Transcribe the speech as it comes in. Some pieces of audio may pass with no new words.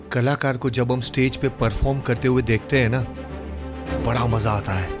कलाकार को जब हम स्टेज पे परफॉर्म करते हुए देखते हैं ना, बड़ा मजा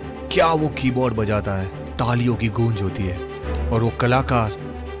आता है। क्या वो कीबोर्ड बजाता है, तालियों की गूंज होती है और वो कलाकार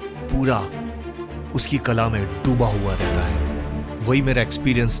पूरा उसकी कला में डूबा हुआ रहता है। वही मेरा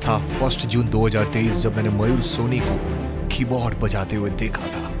एक्सपीरियंस था 1 जून 2023 जब मैंने मयूर सोनी को कीबोर्ड बजाते हुए देखा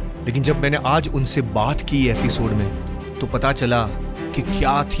था। लेकिन जब मैंने आज उनसे बात की एपिसोड में तो पता चला कि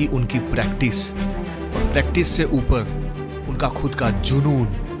क्या थी उनकी प्रैक्टिस, और प्रैक्टिस से ऊपर उनका खुद का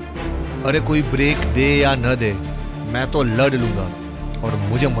जुनून। अरे कोई ब्रेक दे या न दे, मैं तो लड़ लूंगा और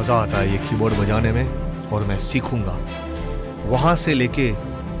मुझे मजा आता है ये कीबोर्ड बजाने में और मैं सीखूंगा। वहां से लेके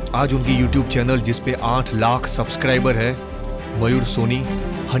आज उनकी यूट्यूब चैनल जिस पे 8 लाख सब्सक्राइबर है, मयूर सोनी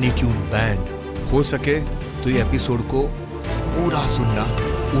हनी ट्यून बैंड। हो सके तो ये एपिसोड को पूरा सुनना।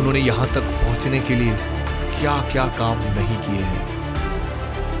 उन्होंने यहाँ तक पहुँचने के लिए क्या क्या काम नहीं किए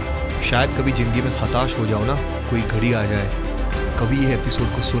हैं। शायद कभी जिंदगी में हताश हो जाओ ना, कोई घड़ी आ जाए, कभी ये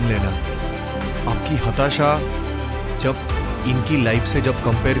एपिसोड को सुन लेना। आपकी हताशा जब इनकी लाइफ से जब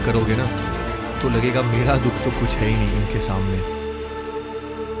कंपेयर करोगे ना, तो लगेगा मेरा दुख तो कुछ है ही नहीं इनके सामने।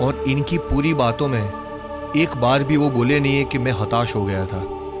 और इनकी पूरी बातों में एक बार भी वो बोले नहीं है कि मैं हताश हो गया था।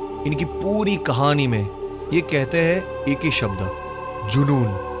 इनकी पूरी कहानी में ये कहते हैं एक ही शब्द, जुनून।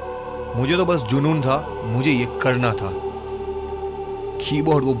 मुझे तो बस जुनून था, मुझे ये करना था।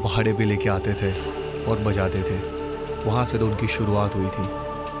 कीबोर्ड वो भाड़े पे लेके आते थे और बजाते थे। वहाँ से तो उनकी शुरुआत हुई थी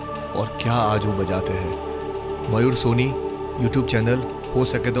और क्या आज वो बजाते हैं। मयूर सोनी यूट्यूब चैनल, हो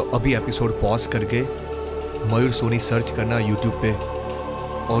सके तो अभी एपिसोड पॉज करके मयूर सोनी सर्च करना यूट्यूब पे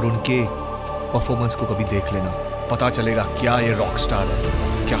और उनके परफॉर्मेंस को कभी देख लेना। पता चलेगा क्या ये रॉक स्टार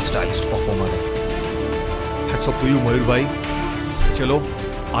है, क्या स्टाइलिस्ट परफॉर्मर है। Hats off to you Mayur भाई। चलो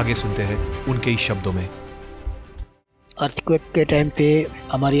आगे सुनते हैं उनके ही शब्दों में। अर्थक्वेक के टाइम पे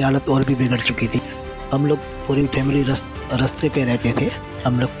हमारी हालत और भी बिगड़ चुकी थी। हम लोग पूरी फैमिली रास्ते पे रहते थे,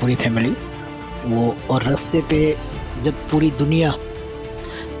 हम लोग पूरी फैमिली वो। और रास्ते पे जब पूरी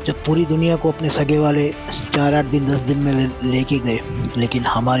दुनिया को अपने सगे वाले 4-8 दिन 10 दिन में लेके गए, लेकिन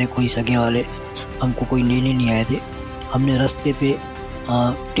हमारे कोई सगे वाले हमको कोई लेने नहीं आए थे। हमने रास्ते पे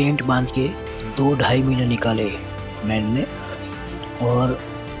टेंट बांध के 2-2.5 महीने निकाले मैंने। और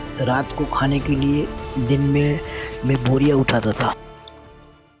रात को खाने के लिए दिन में मैं बोरियां उठाता था।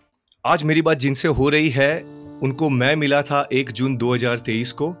 आज मेरी बात जिनसे हो रही है उनको मैं मिला था 1 जून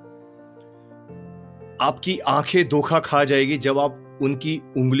 2023 को। आपकी आंखें धोखा खा जाएगी जब आप उनकी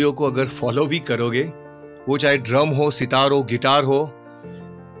उंगलियों को अगर फॉलो भी करोगे। वो चाहे ड्रम हो, सितार हो, गिटार हो,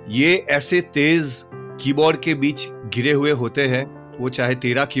 ये ऐसे तेज कीबोर्ड के बीच गिरे हुए होते हैं। वो चाहे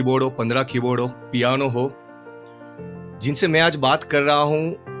 13 कीबोर्ड हो, 15 कीबोर्ड हो, पियानो हो। जिनसे मैं आज बात कर रहा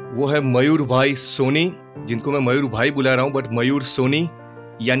हूं वो है मयूर भाई सोनी, जिनको मैं मयूर भाई बुला रहा हूं, बट मयूर सोनी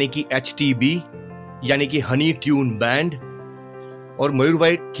यानी कि HTB यानी कि हनी ट्यून बैंड। और मयूर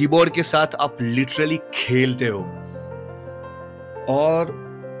भाई कीबोर्ड के साथ आप लिटरली खेलते हो। और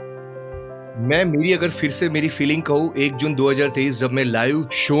मैं मेरी अगर फिर से मेरी फीलिंग कहूं, 1 जून 2023 जब मैं लाइव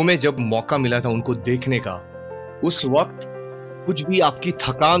शो में जब मौका मिला था उनको देखने का, उस वक्त कुछ भी आपकी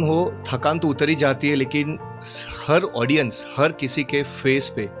थकान हो, थकान तो उतर ही जाती है, लेकिन हर ऑडियंस, हर किसी के फेस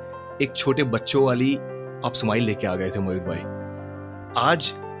पे एक छोटे बच्चों वाली आप स्माइल लेके आ गए थे मयूर भाई।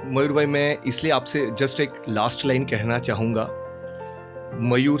 आज मयूर भाई मैं इसलिए आपसे जस्ट एक लास्ट लाइन कहना चाहूंगा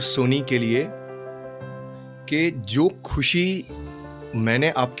मयूर सोनी के लिए, कि जो खुशी मैंने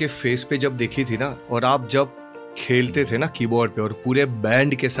आपके फेस पे जब देखी थी ना, और आप जब खेलते थे ना कीबोर्ड पे और पूरे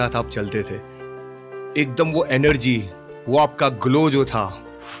बैंड के साथ आप चलते थे, एकदम वो एनर्जी, वो आपका ग्लो जो था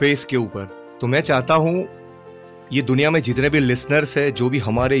फेस के ऊपर। तो मैं चाहता हूं ये दुनिया में जितने भी लिसनर्स हैं जो भी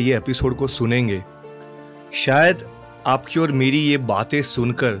हमारे ये एपिसोड को सुनेंगे, शायद आपकी और मेरी ये बातें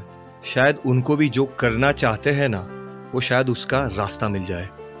सुनकर शायद उनको भी जो करना चाहते हैं ना, वो शायद उसका रास्ता मिल जाए।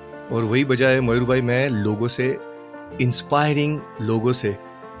 और वही वजह है मयूर भाई, मैं लोगों से, इंस्पायरिंग लोगों से,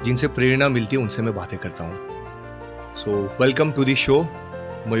 जिनसे प्रेरणा मिलती है, उनसे मैं बातें करता हूँ। So welcome to the show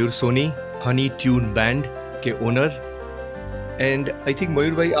Mayur Soni honey tune band के owner. And I think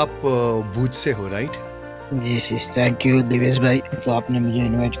Mayur भाई आप भुज से हो, राइट? जी थैंक यू दिवेश भाई। तो आपने मुझे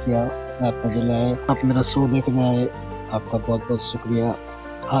इनवाइट किया, आप मुझे लाए, आप मेरा शो देखने आए, आपका बहुत बहुत शुक्रिया।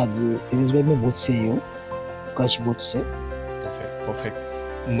 हाँ जी दिवेश भाई, मैं भुज से ही हूँ, कच्छ भुज से।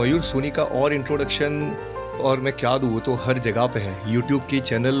 परफेक्ट। मयूर सोनी का और इंट्रोडक्शन और मैं क्या दूँ, तो हर जगह पे है। यूट्यूब की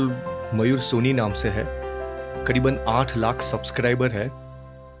चैनल मयूर सोनी नाम से है, करीबन 8 लाख सब्सक्राइबर है।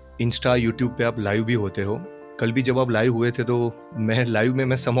 इंस्टा, यूट्यूब पे आप लाइव भी होते हो। कल भी जब आप लाइव हुए थे तो मैं लाइव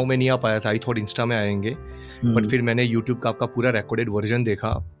में समहाउ में नहीं आ पाया था। आई थॉट इंस्टा में आएंगे, बट फिर मैंने यूट्यूब का आपका पूरा रिकॉर्डेड वर्जन देखा।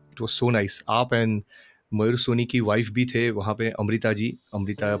 It was so nice. आप एंड मयूर सोनी की वाइफ भी थे वहाँ पे, Amrita ji,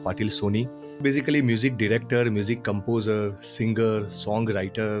 Amrita Patil Soni. Basically music director, music composer, singer, song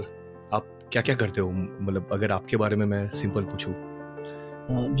writer. आप क्या क्या करते हो, मतलब अगर आपके बारे में मैं सिंपल पूछूं?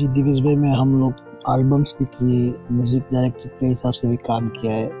 जी दिवेश भाई, मैं हम लोग एल्बम्स भी किए, म्यूजिक डायरेक्टर के हिसाब से भी काम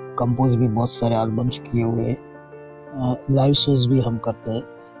किया है, कंपोज भी बहुत सारे एल्बम्स किए हुए हैं, लाइव शोज भी हम करते हैं,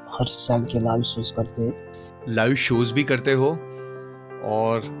 हर साल के लाइव शोज करते हैं। लाइव शोज भी करते हो,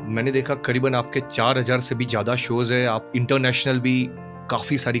 और मैंने देखा करीबन आपके 4000 से भी ज़्यादा शोज है। आप इंटरनेशनल भी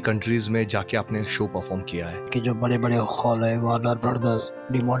काफ़ी सारी कंट्रीज में जाके आपने शो परफॉर्म किया है। कि जो बड़े बड़े हॉल है, Warner Brothers,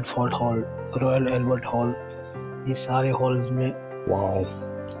 Demont Fort Hall, Royal Albert Hall, ये सारे हॉल्स में। Wow,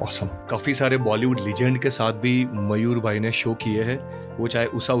 awesome. काफ़ी सारे बॉलीवुड लीजेंड के साथ भी मयूर भाई ने शो किए हैं। वो चाहे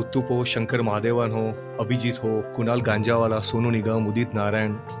उषा उत्तुप हो, शंकर महादेवन हो, अभिजीत हो, कुणाल गांजावाला, सोनू निगम, उदित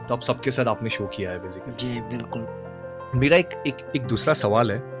नारायण, तो आप सबके साथ आपने शो किया है बेसिकली। जी बिल्कुल। मेरा एक दूसरा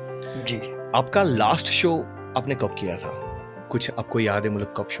सवाल है जी, आपका लास्ट शो आपने कब किया था? कुछ आपको याद है,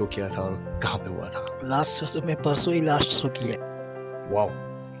 मतलब कब शो किया था और कहाँ पे हुआ था? लास्ट शो तो मैं परसों ही लास्ट शो किया। Wow,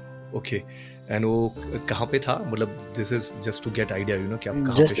 okay. एंड वो कहाँ पे था, मतलब this is just to get idea, कि आप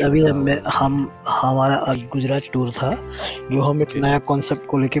कहाँ पे जस्ट शो अभी था? मैं हम हमारा आज गुजरात टूर था, जो हम एक नया कॉन्सेप्ट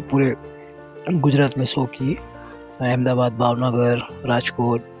को लेके पूरे गुजरात में शो किए। अहमदाबाद, भावनगर,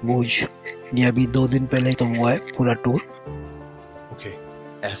 राजकोट, भुज, ये अभी 2 दिन पहले तो हुआ है पूरा टूर। ओके,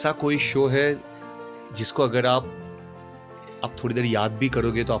 ऐसा कोई शो है जिसको अगर आप थोड़ी देर याद भी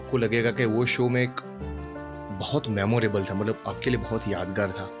करोगे तो आपको लगेगा कि वो शो में एक बहुत मेमोरेबल था, मतलब आपके लिए बहुत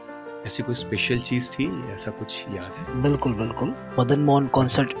यादगार था? ऐसी कोई स्पेशल चीज थी, ऐसा कुछ याद है? बिल्कुल बिल्कुल, मदन मोहन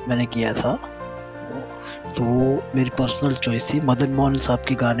कॉन्सर्ट मैंने किया था, तो वो मेरी पर्सनल चॉइस थी। मदन मोहन साहब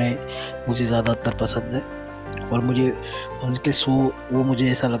के गाने मुझे ज़्यादातर पसंद है, और मुझे उनके शो, वो मुझे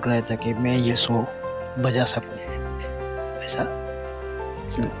ऐसा लग रहा था कि मैं ये शो बजा सकूं, ऐसा।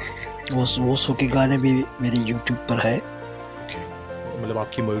 वो शो के गाने भी मेरे यूट्यूब पर है। ओके, मतलब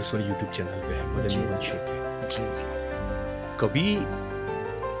आपकी मयूर सोनी यूट्यूब चैनल पे है मदन मोहन शो के। जी। कभी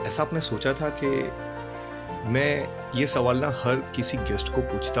ऐसा आपने सोचा था कि मैं ये सवाल ना हर किसी गेस्ट को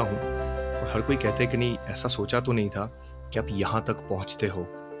पूछता हूँ, और हर कोई कहते हैं कि नहीं, ऐसा सोचा तो नहीं था कि आप यहाँ तक पहुँचते हो।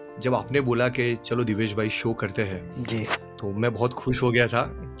 जब आपने बोला कि चलो दिवेश भाई शो करते हैं, जी, तो मैं बहुत खुश हो गया था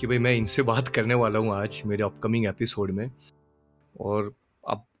कि भाई मैं इनसे बात करने वाला हूँ आज मेरे अपकमिंग एपिसोड में। और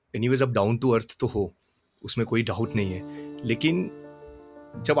आप एनीवेज, आप डाउन टू अर्थ तो हो, उसमें कोई डाउट नहीं है। लेकिन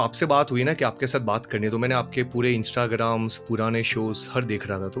जब आपसे बात हुई ना कि आपके साथ बात करनी है, तो मैंने आपके पूरे इंस्टाग्राम्स, पुराने शोज हर देख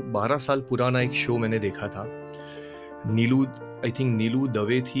रहा था। तो 12 साल पुराना एक शो मैंने देखा था, नीलू, आई थिंक नीलू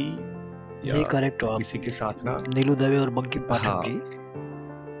दवे थी या जी करेक्ट हो आप। किसी के साथ ना। नीलू दवे और बंकिम पाठक हाँ, जी।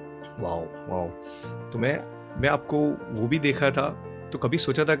 Wow wow. तो मैं आपको वो भी देखा था। तो कभी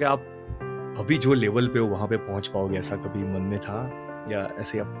सोचा था कि आप अभी जो लेवल पे हो वहां पे पहुंच पाओगे, ऐसा कभी मन में था? या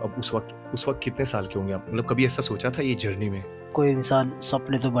ऐसे अब उस वक्त कितने साल के होंगे आप, मतलब कभी ऐसा सोचा था ये जर्नी में? कोई इंसान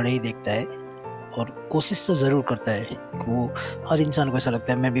सपने तो बड़े ही देखता है, और कोशिश तो ज़रूर करता है। वो हर इंसान को ऐसा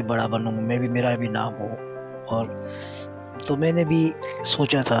लगता है मैं भी बड़ा बनूं, मैं भी, मेरा भी नाम हो। और तो मैंने भी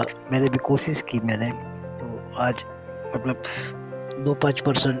सोचा था, मैंने भी कोशिश की मैंने। तो आज मतलब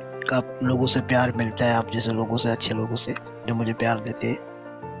 2-5% का लोगों से प्यार मिलता है, आप जैसे लोगों से, अच्छे लोगों से, जो मुझे प्यार देते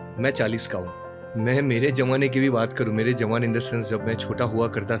हैं। मैं 40 का हूँ। मैं मेरे जमाने की भी बात करूँ, मेरे जमाने इन द सेंस जब मैं छोटा हुआ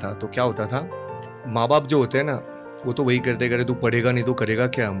करता था, तो क्या होता था, माँ बाप जो होते हैं ना, वो तो वही करते करे, तू पढ़ेगा नहीं तो करेगा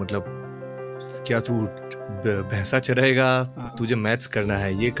क्या, मतलब क्या तू भैंसा चराएगा, तुझे मैथ्स करना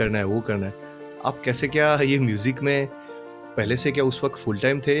है, ये करना है, वो करना है। आप कैसे, क्या ये म्यूजिक में पहले से क्या उस वक्त फुल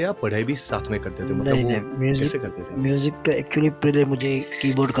टाइम थे या पढ़ाई भी साथ में करते थे, मतलब नहीं, वो कैसे करते थे? म्यूजिक का एक्चुअली पहले मुझे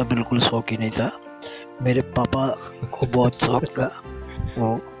कीबोर्ड का बिल्कुल शौक ही नहीं था। मेरे पापा को बहुत शौक था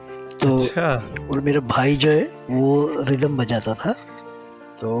वो, तो अच्छा। और मेरा भाई जो है वो रिदम बजाता था।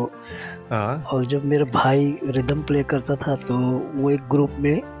 तो हाँ, और जब मेरा भाई रिदम प्ले करता था, तो वो एक ग्रुप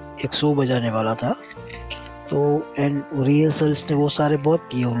में एक शो बजाने वाला था। तो एंड रिहर्सल्स ने वो सारे बहुत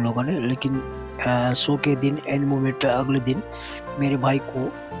किए उन लोगों ने, लेकिन शो के दिन, एंड मोमेंट पे, अगले दिन मेरे भाई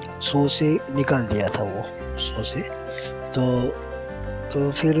को शो से निकाल दिया था, वो शो से।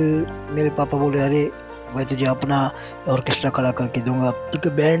 तो फिर मेरे पापा बोले, अरे मैं तुझे अपना ऑर्केस्ट्रा खड़ा करके दूंगा, क्योंकि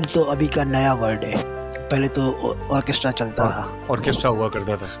बैंड तो अभी का नया वर्ड है, पहले तो ऑर्केस्ट्रा चलता था, ऑर्केस्ट्रा हुआ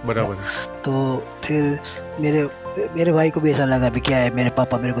करता था, बराबर है। तो फिर मेरे भाई को भी ऐसा लगा भी क्या है, मेरे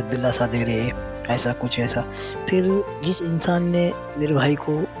पापा मेरे को दिलासा दे रहे हैं, ऐसा कुछ ऐसा। फिर जिस इंसान ने मेरे भाई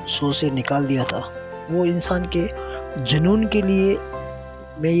को शो से निकाल दिया था, वो इंसान के जुनून के लिए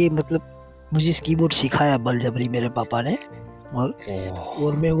मैं ये, मतलब मुझे कीबोर्ड सिखाया बलजबरी मेरे पापा ने,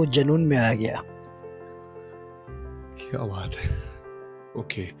 और मैं वो जुनून में आ गया। क्या बात है।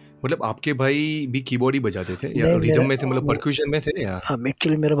 ओके, मतलब आपके भाई भी कीबोर्ड ही बजाते थे या नहीं, रिदम में थे, मतलब परक्यूशन में थे या?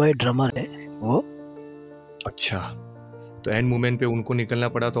 एक्चुअली मेरा भाई ड्रमर है वो। अच्छा, तो एंड मोमेंट पे उनको निकलना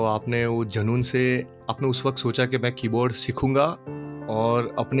पड़ा, तो आपने वो जुनून से आपने उस वक्त सोचा कि मैं कीबोर्ड सीखूंगा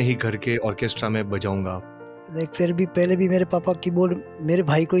और अपने ही घर के ऑर्केस्ट्रा में बजाऊंगा। नहीं, फिर भी पहले भी मेरे पापा कीबोर्ड मेरे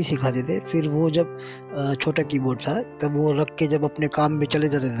भाई को ही सिखाते थे। फिर वो जब छोटा कीबोर्ड था तब वो रख के जब अपने काम में चले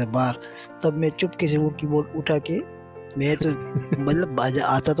जाते थे बाहर, तब मैं चुपके से वो कीबोर्ड उठा के, मैं तो मतलब बाजा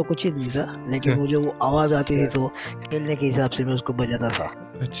आता तो कुछ ही नहीं था, लेकिन वो जो आवाज आती थी तो खेलने के हिसाब से मैं उसको बजाता था।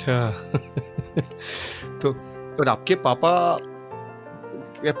 अच्छा। तो और आपके पापा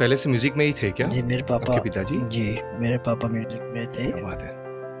क्या पहले से म्यूजिक में ही थे क्या? जी मेरे पापा, आपके पिताजी? जी मेरे पापा म्यूजिक में थे। क्या बात है।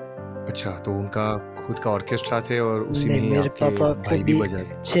 अच्छा, तो उनका खुद का ऑर्केस्ट्रा थे और उसी में नहीं, ही मेरे आपके पापा को भाई भी भी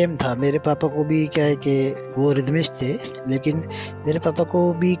बजाते? सेम था। मेरे पापा को भी क्या है कि वो रिदमिस्ट थे, लेकिन मेरे पापा को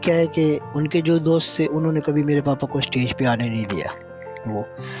भी क्या है कि उनके जो दोस्त थे उन्होंने कभी मेरे पापा को स्टेज पे आने नहीं दिया। वो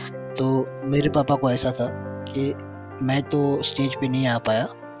तो मेरे पापा को ऐसा था कि मैं तो स्टेज पे नहीं आ पाया,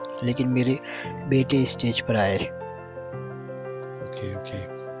 लेकिन मेरे बेटे स्टेज पर आए। Okay okay.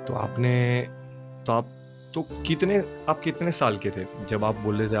 तो आपने तो आप तो कितने आप कितने साल के थे जब आप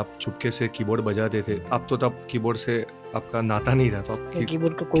बोल रहे थे आप चुपके से कीबोर्ड बजाते थे? आप तो तब कीबोर्ड से आपका नाता नहीं था, तो आप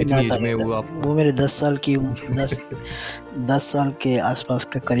कीबोर्ड का कोई कितनी नाता एज में नहीं वो था। आप? वो मेरे 10 साल की 10 साल के आसपास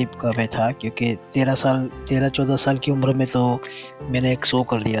के करीब का मैं था, क्योंकि 13-14 साल की उम्र में तो मैंने एक शो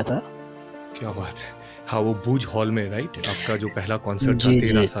कर दिया था। क्या बात है। हाँ, वो बूज हॉल में, राइट? आपका जो पहला कॉन्सर्ट था जी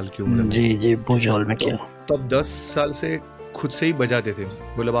 13 जी साल की उम्र में। जी जी, भुज हॉल में तो किया। तब 10 साल से खुद से ही बजाते थे,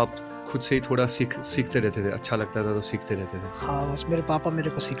 मतलब आप खुद से ही थोड़ा सीखते रहते थे, अच्छा लगता था तो सीखते रहते थे? हाँ, बस मेरे पापा मेरे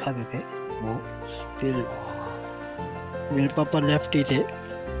को सिखाते थे वो। फिर मेरे पापा लेफ्टी थे,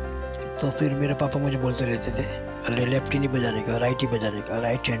 तो फिर मेरे पापा मुझे बोलते रहते थे, अरे लेफ्ट ही नहीं बजाने का, राइट ही बजाने का,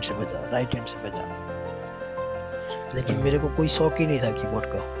 राइट हैंड से बजा, राइट हैंड से बजा। लेकिन मेरे को कोई शौक ही नहीं था कीबोर्ड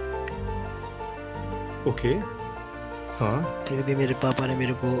का। ओके। हाँ। फिर भी मेरे पापा ने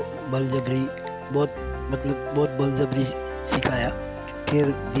मेरे को बलजबरी, बहुत मतलब बहुत बलजबरी सिखाया।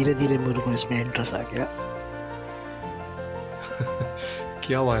 फिर धीरे धीरे मेरे को इसमें इंटरेस्ट आ गया।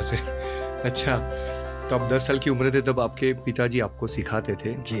 क्या बात है। अच्छा, तो आप 10 साल की उम्र थे तब आपके पिताजी आपको सिखाते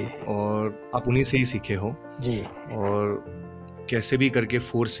थे जी और आप उन्हीं से ही सीखे हो, जी। और कैसे भी करके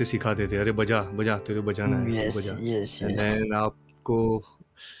फोर्स से सिखाते थे, अरे बजा बजा, तेरे बजाना है तू यस बजा। Yes and yes. देन आपको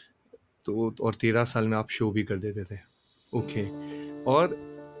तो और 13 साल में आप शो भी कर देते थे। ओके। और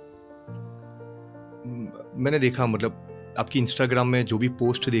मैंने देखा, मतलब आपकी इंस्टाग्राम में जो भी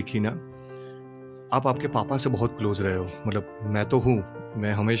पोस्ट देखी ना, आप आपके पापा से बहुत क्लोज रहे हो। मतलब मैं तो हूँ,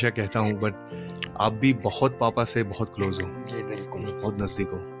 मैं हमेशा कहता हूँ, बट आप भी बहुत पापा से बहुत क्लोज हो, जी बिल्कुल। मतलब बहुत नज़दीक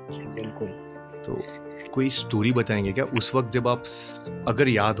हो। जी बिल्कुल। तो कोई स्टोरी बताएंगे क्या उस वक्त जब आप अगर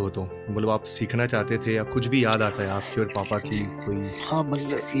याद हो तो, मतलब आप सीखना चाहते थे या कुछ भी याद आता है आपके और पापा की कोई हाँ,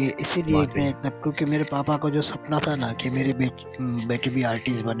 मतलब ये इसीलिए बातें? मैं इतना, क्योंकि मेरे पापा का जो सपना था ना कि मेरे बेटे भी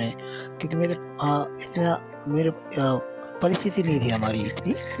आर्टिस्ट बने, क्योंकि मेरे इतना मेरे परिस्थिति नहीं थी हमारी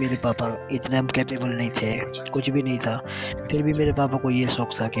इतनी। मेरे पापा इतने हम कैपेबल नहीं थे, अच्छा कुछ भी नहीं था। अच्छा फिर भी अच्छा। मेरे पापा को ये शौक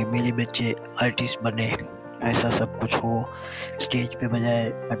था कि मेरे बच्चे आर्टिस्ट बने, ऐसा सब कुछ हो, स्टेज पे बजाए,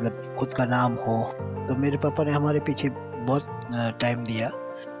 मतलब खुद का नाम हो। तो मेरे पापा ने हमारे पीछे बहुत टाइम दिया,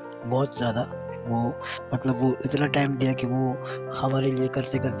 बहुत ज़्यादा। वो मतलब वो इतना टाइम दिया कि वो हमारे लिए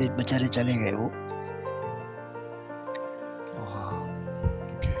करते करते बेचारे चले गए वो।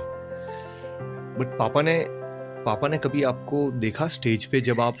 ओके। बट पापा ने कभी आपको देखा स्टेज पे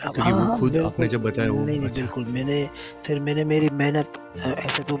जब आप, क्योंकि हाँ वो हाँ खुद आपने बिल्कुल। जब बताया वो? नहीं नहीं अच्छा। बिल्कुल, मैंने फिर मैंने मेरी मेहनत,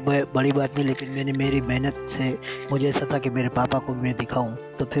 ऐसे तो बड़ी बात नहीं, लेकिन मैंने मेरी मेहनत से, मुझे ऐसा था कि मेरे पापा को भी मैं दिखाऊं।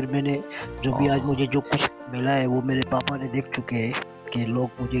 तो फिर मैंने जो भी आज मुझे जो कुछ मिला है वो मेरे पापा ने देख चुके हैं कि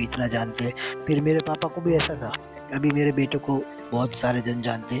लोग मुझे इतना जानते हैं। फिर मेरे पापा को भी ऐसा था, अभी मेरे बेटे को बहुत सारे जन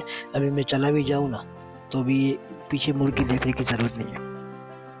जानते हैं, अभी मैं चला भी जाऊँ ना तो भी पीछे मुड़ के देखने की जरूरत नहीं है।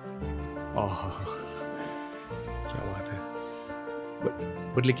 क्या बात है।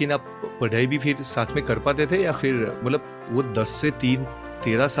 बट लेकिन आप पढ़ाई भी फिर साथ में कर पाते थे, या फिर मतलब वो 10 से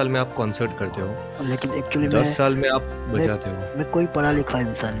 13 साल में आप कॉन्सर्ट करते हो, लेकिन एक्चुअली 10 साल में आप मैं बजाते हो? मैं कोई पढ़ा लिखा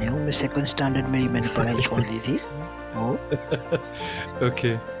इंसान नहीं हूँ। मैं सेकंड स्टैंडर्ड में ही मैंने पढ़ाई छोड़ दी थी वो।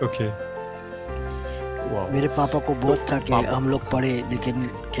 Okay okay. वाह। मेरे पापा को तो बहुत था कि पापा, हम लोग पढ़े, लेकिन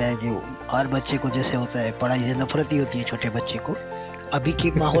क्या है कि हर बच्चे को जैसे होता है पढ़ाई से नफरत ही होती है छोटे बच्चे को। अभी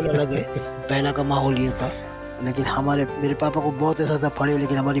की माहौल अलग है, पहला का माहौल ये था। लेकिन मेरे पापा को बहुत ऐसा था पढ़े,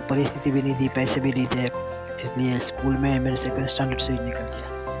 लेकिन हमारी परिस्थिति भी नहीं थी, पैसे भी नहीं थे, इसलिए स्कूल में मेरे सेकंड स्टैंडर्ड से ही निकल गया।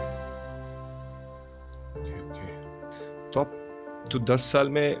 तो आप तो 10 साल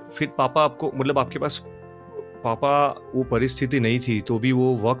में फिर पापा आपको, मतलब आपके पास पापा, वो परिस्थिति नहीं थी तो भी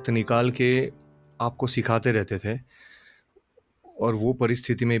वो वक्त निकाल के आपको सिखाते रहते थे, और वो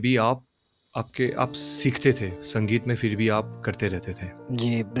परिस्थिति में भी आप आप सीखते थे संगीत में, फिर भी आप करते रहते थे।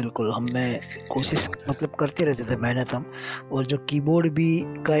 जी बिल्कुल, मैं क्या कोशिश बात है। मतलब करते रहते थे, मेहनत हम। और जो कीबोर्ड भी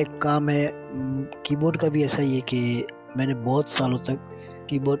का एक काम है, कीबोर्ड का भी ऐसा ही है कि मैंने बहुत सालों तक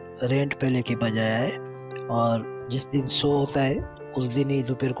कीबोर्ड रेंट पे लेके बजाया है। और जिस दिन शो होता है उस दिन ही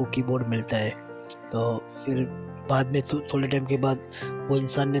दोपहर को कीबोर्ड मिलता है। तो फिर बाद में थोड़े टाइम के बाद वो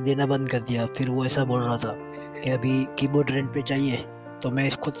इंसान ने देना बंद कर दिया। फिर वो ऐसा बोल रहा था कि अभी कीबोर्ड रेंट पे चाहिए, तो मैं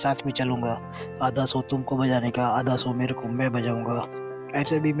खुद साथ में चलूँगा, आधा सौ तुमको बजाने का, आधा सौ मेरे को, मैं बजाऊँगा।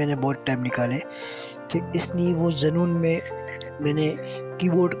 ऐसे भी मैंने बहुत टाइम निकाले। फिर इसलिए वो जुनून में मैंने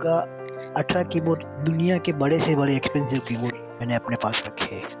कीबोर्ड का 18 कीबोर्ड, दुनिया के बड़े से बड़े एक्सपेंसिव कीबोर्ड मैंने अपने पास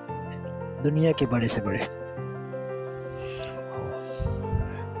रखे हैं, दुनिया के बड़े से बड़े।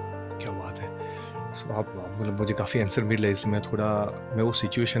 क्या बात है। सो आप मतलब मुझे काफ़ी आंसर मिल रहा है इसमें। थोड़ा मैं वो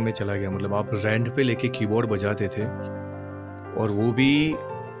सिचुएशन में चला गया, मतलब आप रेंट पे लेके कीबोर्ड बजाते थे, और वो भी,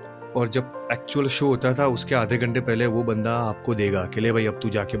 और जब एक्चुअल शो होता था उसके आधे घंटे पहले वो बंदा आपको देगा कि ले भाई अब तू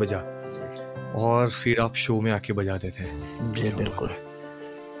जाके बजा, और फिर आप शो में आके बजाते थे। जी क्या बात बिल्कुल। है।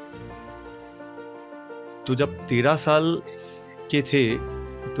 तो जब 13 साल के थे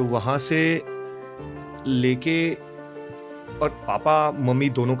तो वहां से लेके, और पापा मम्मी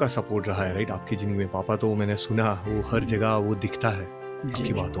दोनों का सपोर्ट रहा है राइट आपकी जिंदगी में। पापा तो मैंने सुना वो हर जगह वो दिखता है जी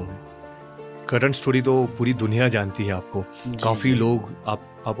आपकी बातों में। करंट स्टोरी तो पूरी दुनिया जानती है आपको। जी काफी जी लोग,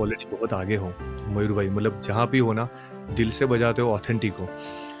 आप ऑलरेडी बहुत आगे हो मयूर भाई, मतलब जहाँ भी हो ना दिल से बजाते हो, ऑथेंटिक हो।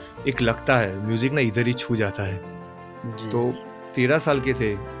 एक लगता है म्यूजिक ना इधर ही छू जाता है। जी। तो 13 साल के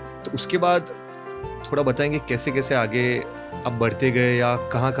थे, तो उसके बाद थोड़ा बताएंगे कैसे कैसे आगे आप बढ़ते गए, या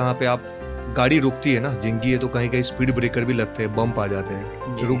कहाँ कहाँ पे आप, गाड़ी रुकती है ना, जिंदगी है तो कहीं कहीं स्पीड ब्रेकर भी लगते हैं, बम्प आ जाते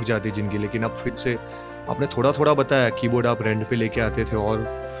हैं, जी रुक जाती है जिंदगी। लेकिन आप फिर से, आपने थोड़ा थोड़ा बताया कीबोर्ड आप रेंट पे लेके आते थे और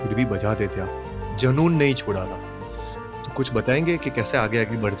फिर भी बजाते थे आप, जुनून नहीं छोड़ा था। तो कुछ बताएंगे कि कैसे आगे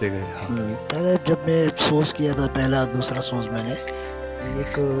आगे बढ़ते गए। हाँ। पहले जब मैं सोच किया था, पहला दूसरा सोच मैंने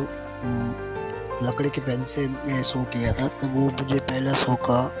एक लकड़ी के पेन से मैं शो किया था। तो वो मुझे पहला शो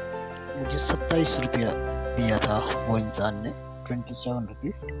का मुझे 27 रुपया दिया था वो इंसान ने, 27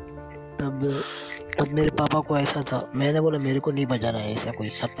 रुपीज़। तब तब मेरे पापा को ऐसा था, मैंने बोला मेरे को नहीं बजाना है ऐसा, कोई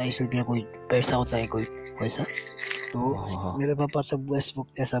 27 रुपया कोई पैसा होता है कोई वैसा। तो हाँ। मेरे पापा तब इस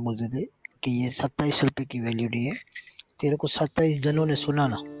वक्त ऐसा बोलते थे कि ये 27 रुपये की वैल्यू नहीं है, तेरे को 27 जनों ने सुना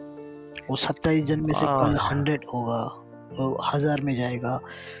ना, वो 27 जन में से कल हाँ। 100 होगा, तो 1000 में जाएगा,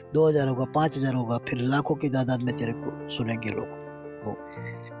 2000 होगा, 5000 होगा, फिर लाखों की तादाद में तेरे को सुनेंगे लोग वो।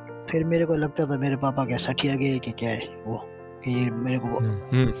 फिर मेरे को लगता था मेरे पापा क्या सठिया गए कि क्या है वो, कि ये मेरे को।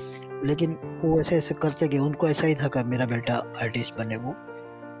 हम्म। लेकिन वो ऐसे ऐसे करते गए, उनको ऐसा ही था कि मेरा बेटा आर्टिस्ट बने वो।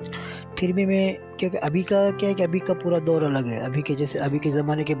 फिर भी मैं, क्योंकि अभी का क्या है कि अभी का पूरा दौर अलग है। अभी के जैसे अभी के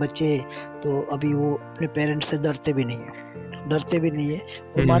ज़माने के बच्चे, तो अभी वो अपने पेरेंट्स से डरते भी नहीं है, डरते भी नहीं है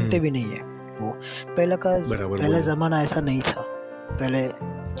और मानते भी नहीं है वो। बराबर पहला बोले। ज़माना ऐसा नहीं था। पहले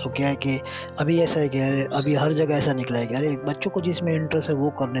तो क्या है कि अभी ऐसा है कि अरे अभी हर जगह ऐसा निकला है कि अरे बच्चों को जिसमें इंटरेस्ट है वो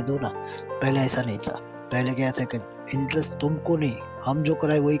करने दो ना। पहले ऐसा नहीं था। पहले क्या था कि इंटरेस्ट तुमको नहीं, हम जो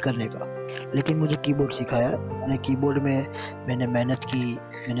कराए वही करने का। लेकिन मुझे कीबोर्ड सिखाया, मैंने कीबोर्ड में मैंने मेहनत की,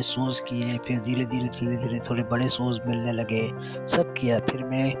 मैंने शोज किए, फिर धीरे धीरे थोड़े बड़े शोज मिलने लगे, सब किया। फिर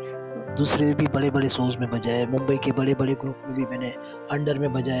मैं दूसरे भी बड़े बड़े शोज में बजाया, मुंबई के बड़े बड़े ग्रुप में भी मैंने अंडर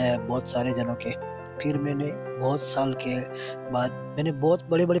में बजाया बहुत सारे जनों के। फिर मैंने बहुत साल के बाद मैंने बहुत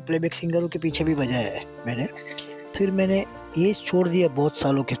बड़े बड़े प्लेबैक सिंगरों के पीछे भी बजाया है मैंने। फिर मैंने ये छोड़ दिया बहुत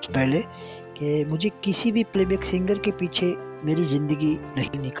सालों के पहले कि मुझे किसी भी प्लेबैक सिंगर के पीछे मेरी ज़िंदगी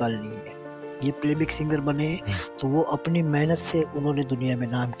नहीं निकालनी है। ये प्लेबैक सिंगर बने तो वो अपनी मेहनत से उन्होंने दुनिया में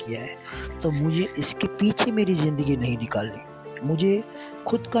नाम किया है, तो मुझे इसके पीछे मेरी ज़िंदगी नहीं निकालनी। मुझे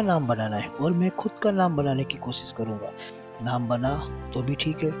खुद का नाम बनाना है और मैं खुद का नाम बनाने की कोशिश करूँगा। नाम बना तो भी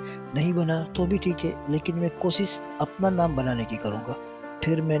ठीक है, नहीं बना तो भी ठीक है, लेकिन मैं कोशिश अपना नाम बनाने की करूँगा।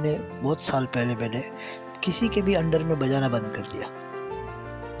 फिर मैंने बहुत साल पहले मैंने किसी के भी अंडर में बजाना बंद कर दिया।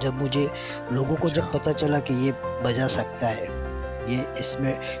 जब मुझे लोगों को अच्छा। जब पता चला कि ये बजा सकता है,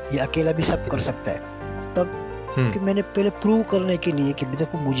 ये अकेला भी सब कर सकता है, तब कि मैंने पहले प्रूव करने के लिए कि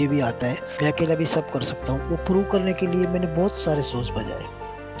देखो मुझे भी आता है, मैं अकेला भी सब कर सकता हूँ, वो प्रूव करने के लिए मैंने बहुत सारे शोज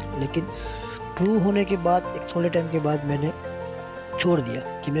बजाए। लेकिन प्रूव होने के बाद एक थोड़े टाइम के बाद मैंने छोड़ दिया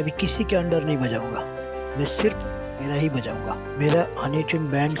कि मैं भी किसी के अंडर नहीं बजाऊंगा, मैं सिर्फ मेरा ही बजाऊंगा, मेरा हनी ट्यून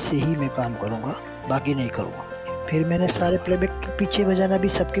बैंड से ही मैं काम करूंगा, बाकी नहीं करूंगा। फिर मैंने सारे प्लेबैक के पीछे बजाना भी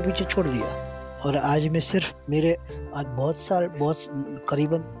सबके पीछे छोड़ दिया, और आज मैं सिर्फ आज बहुत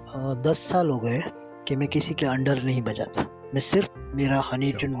करीबन 10 साल हो गए कि मैं किसी के अंडर नहीं बजाता। मैं सिर्फ मेरा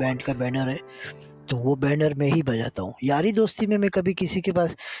हनी ट्यून बैंड का बैनर है तो वो बैनर में ही बजाता हूँ। यारी दोस्ती में मैं कभी किसी के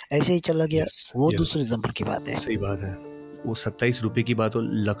पास ऐसे ही चला गया, यस वो यस, दूसरे नंबर की बात है। सही बात है। वो 27 रुपए की बात, और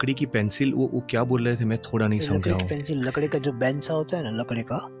लकड़ी की पेंसिल, वो क्या बोल रहे थे, मैं थोड़ा नहीं समझा लकड़ी की हूँ। पेंसिल, लकड़ी का जो बेंसा होता है ना, लकड़ी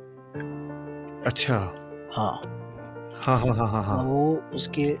का। अच्छा। हाँ। हाँ हाँ हाँ हाँ हाँ। वो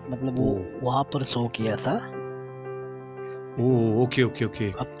उसके मतलब वो ओ वहां पर शो किया था। Oh, okay okay okay.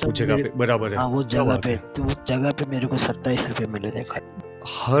 अब वो तब जगह मेरे, पे, बराबर है, हाँ वो क्या जगह बात पे, है। तो उस जगह पे मेरे को 27 रुपए मिले थे।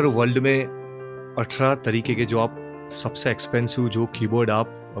 हर वर्ल्ड में 18 तरीके के जो आप सबसे एक्सपेंसिव जो कीबोर्ड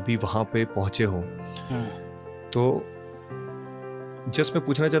आप अभी वहां पे पहुंचे हो, तो जस्ट मैं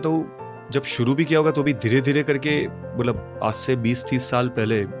पूछना चाहता हूँ, जब शुरू भी किया होगा तो अभी धीरे धीरे करके, मतलब आज से 20-30 साल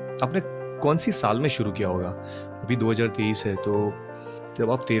पहले आपने कौन सी साल में शुरू किया होगा? अभी 2023 है, तो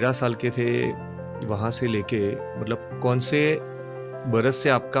जब आप 13 साल के थे, वहां से लेके मतलब कौन से बरस से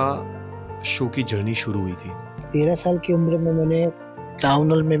आपका शो की जर्नी शुरू हुई थी? 13 साल की उम्र में मैंने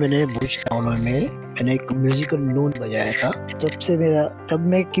टाउन हॉल में, मैंने भुज टाउन हॉल में मैंने एक म्यूजिकल नोट बजाया था। तब से मेरा, तब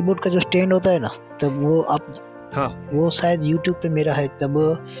मैं कीबोर्ड का जो स्टैंड होता है ना, तब वो आप, हाँ वो शायद यूट्यूब पे मेरा है तब,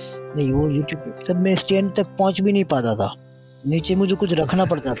 नहीं वो यूट्यूब पे, तब मैं स्टैंड तक पहुंच भी नहीं पाता था, नीचे मुझे कुछ रखना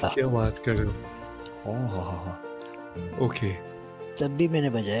पड़ता था। क्या बात कर रहे हो? ओह हाँ हाँ हाँ, ओके, तब भी मैंने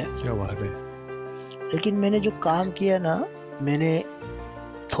बजाया। क्या बात है। लेकिन मैंने जो काम किया ना, मैंने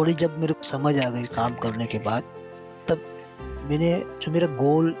थोड़ी, जब मेरे को समझ आ गई काम करने के बाद, तब मैंने जो मेरा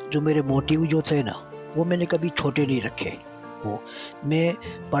गोल, जो मेरे मोटिव जो थे ना, वो मैंने कभी छोटे नहीं रखे। वो, मैं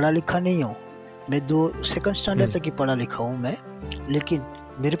पढ़ा लिखा नहीं हूँ, मैं सेकंड स्टैंडर्ड तक ही पढ़ा लिखा हूँ मैं, लेकिन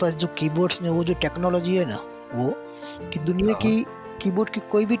मेरे पास जो कीबोर्ड्स में वो जो टेक्नोलॉजी है ना, वो कि दुनिया हाँ की कीबोर्ड की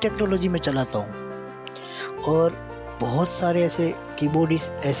कोई भी टेक्नोलॉजी में चलाता हूँ। और बहुत सारे ऐसे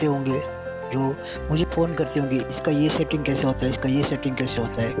कीबोर्डिस्ट ऐसे होंगे जो मुझे फ़ोन करते होंगे, इसका ये सेटिंग कैसे होता है, इसका ये सेटिंग कैसे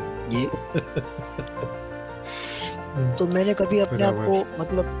होता है, ये। तो मैंने कभी अपने आप बराबर। को,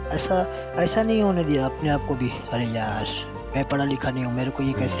 मतलब ऐसा ऐसा नहीं होने दिया अपने आप को भी, अरे यार मैं पढ़ा लिखा नहीं हूँ, मेरे को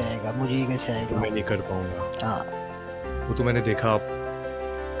ये कैसे आएगा, मुझे ये कैसे तो आएगा। मैं नहीं कर पाऊंगा। हाँ। वो तो मैंने देखा,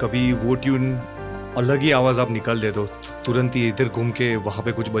 आप कभी वो ट्यून अलग ही आवाज आप निकाल दे दो, तुरंत ही इधर घूम के वहां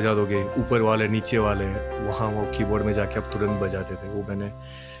पे कुछ बजा दोगे, ऊपर वाले नीचे वाले, वहां वो कीबोर्ड में जाके आप तुरंत बजाते थे।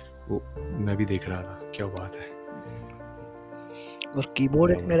 वो मैं भी देख रहा था, क्या बात है। और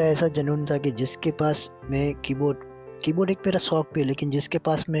कीबोर्ड एक बराबर। मेरा ऐसा जुनून था कि जिसके पास मैं कीबोर्ड, कीबोर्ड एक मेरा शौक भी है, लेकिन जिसके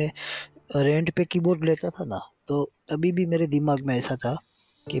पास मैं रेंट पे कीबोर्ड लेता था ना, तो अभी भी मेरे दिमाग में ऐसा था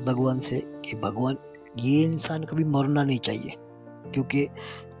कि भगवान से, कि भगवान, ये इंसान कभी मरना नहीं चाहिए, क्योंकि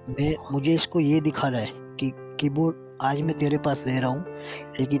मुझे इसको ये दिखाना है कि कीबोर्ड आज मैं तेरे पास ले रहा हूँ,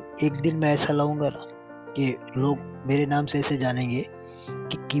 लेकिन एक दिन मैं ऐसा लाऊंगा ना कि लोग मेरे नाम से ऐसे जानेंगे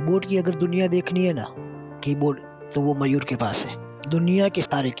कि कीबोर्ड की अगर दुनिया देखनी है ना, कीबोर्ड तो वो मयूर के पास है, दुनिया के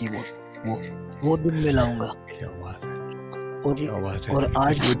सारे कीबोर्ड, वो दिन मैं लाऊंगा। क्या बात है, और क्या बात है, और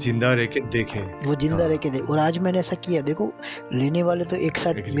आज ताकि वो जिंदा रह के देखें। वो जिंदा रह हाँ, के दे। और आज मैंने ऐसा किया, देखो लेने वाले तो एक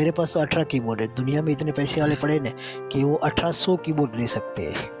साथ, एग्री। मेरे पास तो 18 कीबोर्ड है, दुनिया में इतने पैसे वाले पड़े ने कि वो 1800 कीबोर्ड ले सकते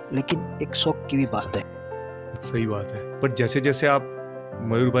हैं, लेकिन एक शौक की भी बात है। सही बात है। पर जैसे जैसे आप,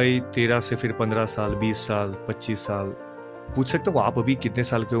 मयूर भाई 13 से फिर 15 साल, 20 साल, 25 साल, पूछ सकते हो आप अभी कितने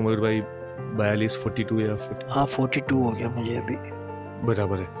साल के हो मयूर भाई? 42, 42 या 40? हाँ 42 हो गया मुझे अभी।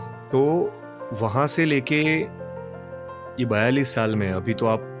 बराबर है। तो वहां से लेके ये 42 साल में अभी तो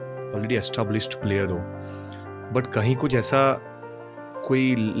आप ऑलरेडी एस्टेब्लिश्ड प्लेयर हो, बट कहीं कुछ ऐसा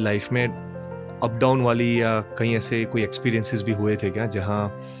कोई लाइफ में अप डाउन वाली, या कहीं ऐसे कोई एक्सपीरियंसेस भी हुए थे क्या, जहां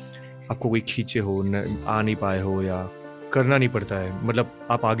आपको कोई खींचे हो, आ नहीं पाए हो, या करना नहीं पड़ता है, मतलब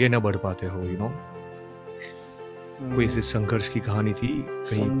आप आगे ना बढ़ पाते हो, कोई ऐसी संघर्ष की कहानी थी, कहीं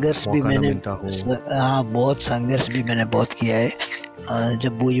संघर्ष भी मौका ना मैंने, मिलता हो? हाँ बहुत संघर्ष भी मैंने बहुत किया है।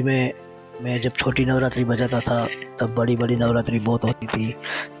 जब भुज में मैं जब छोटी नवरात्रि बजाता था, तब बड़ी बड़ी नवरात्रि बहुत होती थी,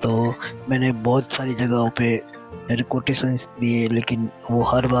 तो मैंने बहुत सारी जगहों पे मेरे कोटेशंस दिए, लेकिन वो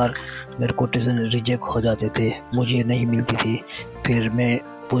हर बार मेरे कोटेशन रिजेक्ट हो जाते थे, मुझे नहीं मिलती थी। फिर मैं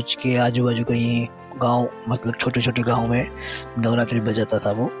भुज के आजू बाजू कहीं गांव, मतलब छोटे छोटे गांव में नवरात्रि बजाता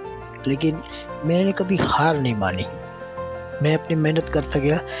था वो, लेकिन मैंने कभी हार नहीं मानी, मैं अपनी मेहनत करता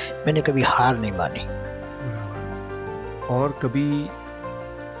गया, मैंने कभी हार नहीं मानी। और कभी,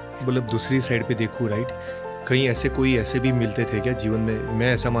 मतलब दूसरी साइड पे देखूं, राइट, कहीं ऐसे कोई ऐसे भी मिलते थे क्या जीवन में?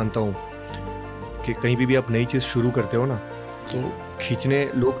 मैं ऐसा मानता हूँ कि कहीं भी आप नई चीज शुरू करते हो ना, तो खींचने,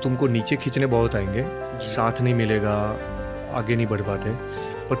 लोग तुमको नीचे खींचने बहुत आएंगे, साथ नहीं मिलेगा, आगे नहीं बढ़ पाते,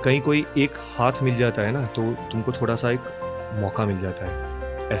 पर कहीं कोई एक हाथ मिल जाता है ना, तो तुमको थोड़ा सा एक मौका मिल जाता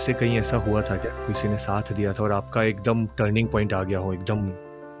है। ऐसे कहीं ऐसा हुआ था क्या, किसी ने साथ दिया था और आपका एकदम टर्निंग पॉइंट आ गया हो एकदम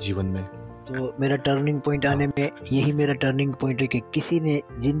जीवन में? तो मेरा टर्निंग पॉइंट आने में, यही मेरा टर्निंग पॉइंट है कि किसी ने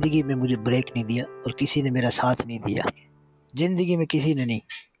जिंदगी में मुझे ब्रेक नहीं दिया और किसी ने मेरा साथ नहीं दिया, जिंदगी में किसी ने नहीं।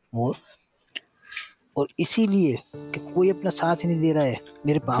 वो और इसीलिए कि कोई अपना साथ नहीं दे रहा है।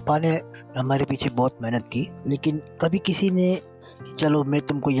 मेरे पापा ने हमारे पीछे बहुत मेहनत की, लेकिन कभी किसी ने चलो मैं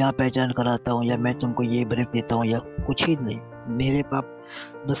तुमको यहाँ पहचान कराता हूँ या मैं तुमको ये ब्रेक देता हूँ या कुछ ही नहीं।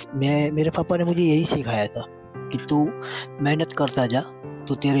 मेरे पापा ने मुझे यही सिखाया था कि तू मेहनत करता जा,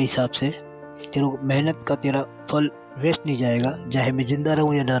 तो तेरे हिसाब से तेरे मेहनत का तेरा फल वेस्ट नहीं जाएगा, चाहे मैं जिंदा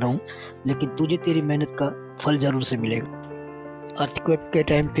रहूं या ना रहूं, लेकिन तुझे तेरी मेहनत का फल जरूर से मिलेगा। अर्थक्वेक के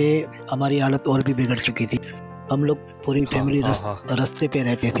टाइम पे हमारी हालत और भी बिगड़ चुकी थी। हम लोग पूरी फैमिली रास्ते पे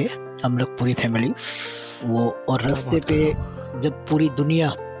रहते थे, हम लोग पूरी फैमिली वो, और रास्ते पे जब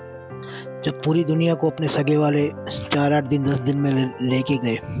पूरी दुनिया को अपने सगे वाले 4-8 दिन 10 दिन में लेके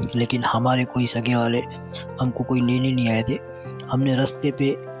गए, लेकिन हमारे कोई सगे वाले हमको कोई लेने नहीं आए थे। हमने रास्ते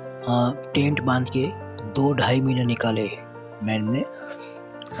पे टेंट बांध के 2-2.5 महीने निकाले मैंने,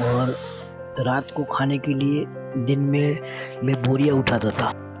 और रात को खाने के लिए दिन में मैं बोरियां उठाता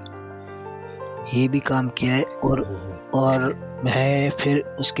था, ये भी काम किया है। और मैं फिर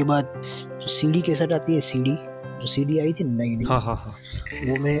उसके बाद सीढ़ी के साथ आती है, जो सीढ़ी आई थी नई,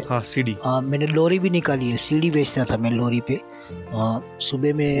 वो मैं सीढ़ी, मैंने लोरी भी निकाली है, सीढ़ी बेचता था मैं लोरी पे।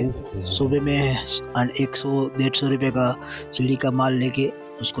 सुबह में 100-150 रुपये का सीढ़ी का माल लेके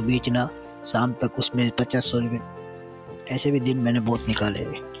उसको बेचना, शाम तक उसमें 50-100 रुपये, ऐसे भी दिन मैंने बहुत निकाले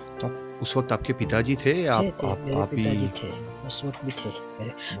हैं। तो उस वक्त आपके पिताजी थे या मेरे पिताजी थे, उस वक्त भी थे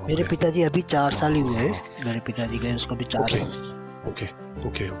मेरे पिताजी। अभी 4 साल ही हुए हैं मेरे पिताजी गए, उसको भी 4 साल। ओके,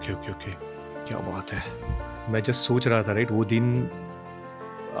 क्या बात है। मैं जस्ट सोच रहा था, राइट, वो दिन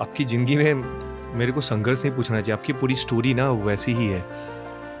आपकी जिंदगी में मेरे को संघर्ष नहीं पूछना चाहिए, आपकी पूरी स्टोरी ना वैसी ही है,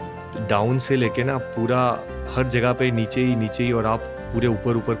 डाउन से लेके ना पूरा हर जगह पे नीचे ही, और आप पूरे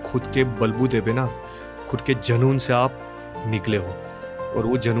ऊपर खुद के बलबूते पे ना, खुद के जुनून से आप निकले हो, और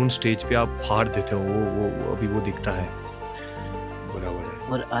वो जुनून स्टेज पे आप फाड़ देते हो, वो अभी वो दिखता है। बराबर है।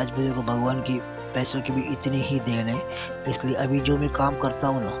 और आज मेरे को भगवान की पैसों की भी इतनी ही देन है, इसलिए अभी जो मैं काम करता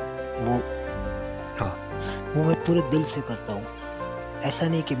हूँ ना, वो मैं पूरे दिल से करता हूँ। ऐसा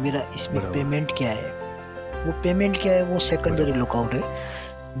नहीं कि मेरा इसमें पेमेंट क्या है, वो सेकेंडरी लुकआउट है,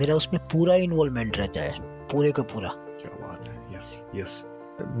 मेरा उसमें पूरा इन्वॉल्वमेंट रहता है, पूरे का पूरा। क्या बात है। यस,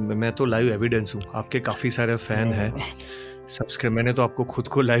 मैं तो लाइव एविडेंस हूँ, आपके काफी सारे फैन हैं, सब्सक्राइब, मैंने तो आपको खुद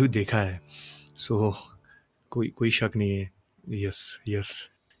को लाइव देखा है, सो कोई शक नहीं है। यस,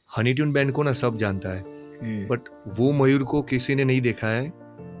 हनी ट्यून बैंड को ना सब जानता है, बट वो मयूर को किसी ने नहीं देखा है,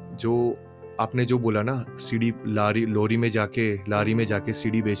 जो आपने जो बोला ना, सीढ़ी लारी में जाके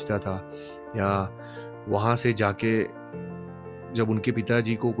सीढ़ी बेचता था, या वहाँ से जाके जब उनके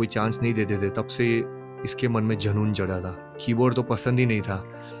पिताजी को कोई चांस नहीं देते थे, तब से इसके मन में जुनून चढ़ा था। कीबोर्ड तो पसंद ही नहीं था,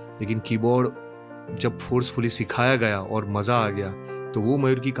 लेकिन कीबोर्ड जब फोर्सफुली सिखाया गया और मज़ा आ गया, तो वो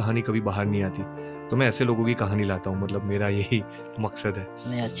मयूर की कहानी कभी बाहर नहीं आती। तो मैं ऐसे लोगों की कहानी लाता हूँ, मतलब मेरा यही मकसद है।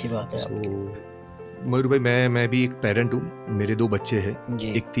 नहीं, अच्छी बात है। मयूर भाई, मैं भी एक पेरेंट हूँ, मेरे 2 बच्चे हैं,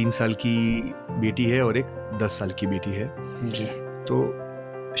 एक 3 साल की बेटी है और एक 10 साल की बेटी है जी।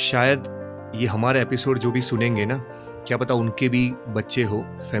 तो शायद ये हमारा एपिसोड जो भी सुनेंगे ना, क्या पता उनके भी बच्चे हो,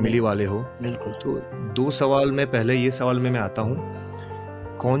 फैमिली वाले हो। बिल्कुल। तो 2 सवाल में, पहले ये सवाल में मैं आता हूँ,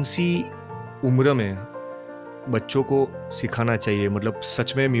 कौन सी उम्र में बच्चों को सिखाना चाहिए, मतलब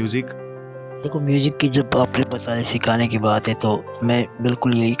सच में म्यूजिक? देखो, म्यूजिक की जब आपने बताने सिखाने की बात है, तो मैं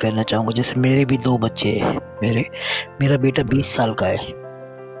बिल्कुल यही कहना चाहूँगा, जैसे मेरे भी 2 बच्चे हैं, मेरा बेटा 20 साल का है।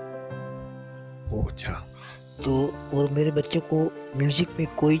 अच्छा। तो और मेरे बच्चे को म्यूजिक में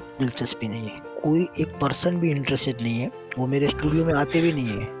कोई दिलचस्पी नहीं है, कोई एक परसेंट भी इंटरेस्टेड नहीं है, वो मेरे स्टूडियो में आते भी नहीं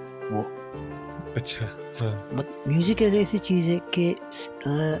है वो। अच्छा। म्यूजिक ऐसी चीज़ है कि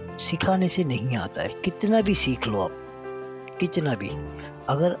सिखाने से नहीं आता है, कितना भी सीख लो आप, कितना भी,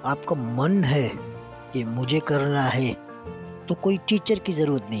 अगर आपका मन है कि मुझे करना है, तो कोई टीचर की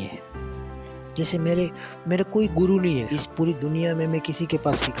जरूरत नहीं है। जैसे मेरे कोई गुरु नहीं है इस पूरी दुनिया में, मैं किसी के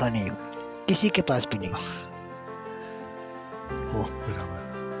पास सीखा नहीं हूँ, किसी के पास भी नहीं हो।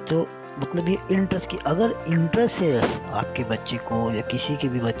 तो मतलब ये इंटरेस्ट की, अगर इंटरेस्ट है आपके बच्चे को या किसी के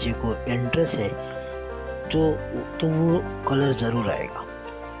भी बच्चे को इंटरेस्ट है, तो वो कलर जरूर आएगा।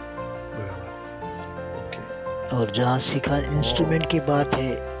 और जहाँ सीखा इंस्ट्रूमेंट की बात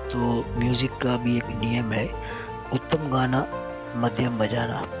है, तो म्यूजिक का भी एक नियम है, उत्तम गाना मध्यम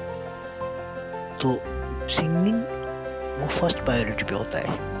बजाना। तो सिंगिंग वो फर्स्ट प्रायोरिटी पे होता है।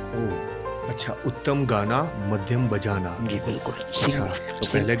 अच्छा, उत्तम गाना मध्यम बजाना। जी बिल्कुल। अच्छा, तो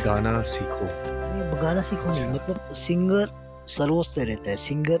पहले गाना सीखो। गाना सीखो नहीं, मतलब सिंगर सर्वोच्च रहता है,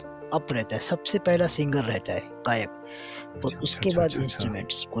 सिंगर अप रहता है, सबसे पहला सिंगर रहता है गायक, और उसके बाद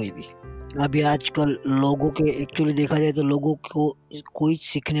इंस्ट्रूमेंट्स कोई भी। अभी आजकल लोगों के एक्चुअली देखा जाए तो लोगों को कोई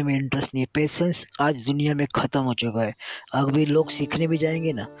सीखने में इंटरेस्ट नहीं है। पेशेंस आज दुनिया में खत्म हो चुका है। अगर लोग सीखने भी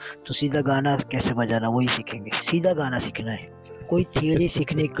जाएंगे ना तो सीधा गाना कैसे बजाना वही सीखेंगे, सीधा गाना सीखना है। कोई थियरी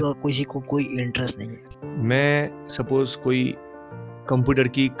सीखने का किसी को कोई इंटरेस्ट नहीं है। मैं सपोज कोई कंप्यूटर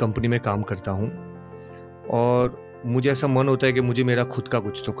की कंपनी में काम करता हूँ और मुझे ऐसा मन होता है कि मुझे मेरा खुद का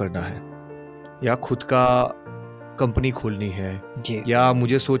कुछ तो करना है, या खुद का कंपनी खोलनी है, जी या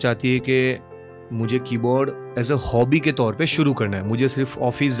मुझे सोच आती है कि मुझे कीबोर्ड एज अ हॉबी के तौर पे शुरू करना है। मुझे सिर्फ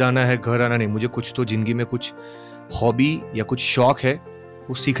ऑफिस जाना है, घर आना नहीं, मुझे कुछ तो जिंदगी में कुछ हॉबी या कुछ शौक है,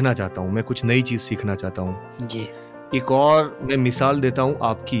 वो सीखना चाहता हूँ, मैं कुछ नई चीज़ सीखना चाहता हूँ। जी एक और मैं मिसाल देता हूँ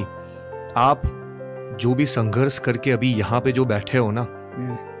आपकी, आप जो भी संघर्ष करके अभी यहाँ पे जो बैठे हो ना,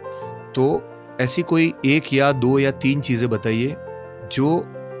 तो ऐसी कोई एक या दो या तीन चीज़ें बताइए, जो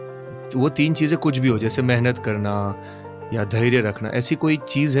वो तीन चीज़ें कुछ भी हो, जैसे मेहनत करना या धैर्य रखना, ऐसी कोई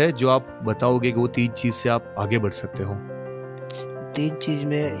चीज़ है जो आप बताओगे कि वो तीन चीज़ से आप आगे बढ़ सकते हो? तीन चीज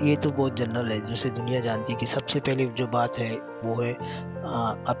में ये तो बहुत जनरल है, जैसे दुनिया जानती है कि सबसे पहले जो बात है वो है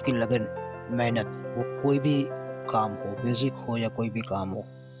आपकी लगन, मेहनत। वो कोई भी काम हो, म्यूजिक हो या कोई भी काम हो,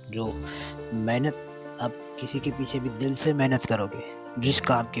 जो मेहनत आप किसी के पीछे भी दिल से मेहनत करोगे जिस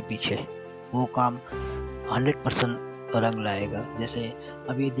काम के पीछे, वो काम 100% रंग लाएगा। जैसे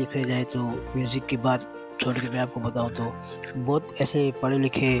अभी देखा जाए तो म्यूजिक की बात छोड़ के मैं आपको बताऊं तो बहुत ऐसे पढ़े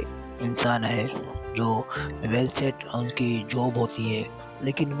लिखे इंसान है जो वेल सेट उनकी जॉब होती है,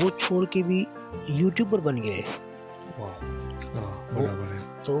 लेकिन वो छोड़ के भी यूट्यूबर बन गए। बराबर है।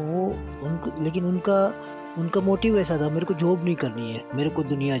 तो वो उनको, लेकिन उनका उनका मोटिव ऐसा था, मेरे को जॉब नहीं करनी है, मेरे को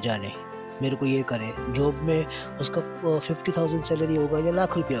दुनिया जाने, मेरे को ये करे। जॉब में उसका 50,000 सैलरी होगा या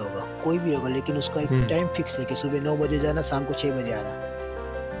लाख रुपया होगा, कोई भी होगा, लेकिन उसका एक टाइम फिक्स है कि सुबह 9 बजे जाना, शाम को 6 बजे आना।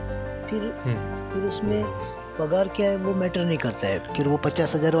 फिर उसमें पगार क्या है वो मैटर नहीं करता है। फिर वो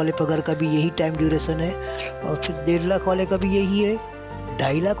 50,000 वाले पगार का भी यही टाइम ड्यूरेशन है, और फिर 1.5 लाख वाले का भी यही है,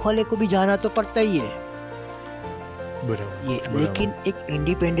 2.5 लाख वाले को भी जाना तो पड़ता ही है ये। लेकिन एक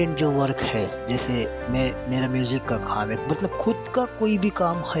इंडिपेंडेंट जो वर्क है, जैसे मेरा म्यूजिक का काम है, मतलब खुद का कोई भी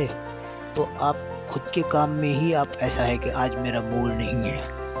काम है, तो आप खुद के काम में ही आप ऐसा है कि आज मेरा मूड नहीं है,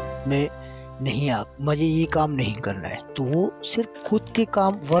 मैं नहीं, आप मुझे ये काम नहीं करना है, तो वो सिर्फ खुद के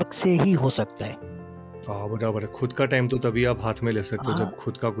काम वर्क से ही हो सकता है। बराबर है। खुद का टाइम तो तभी आप हाथ में ले सकते हो जब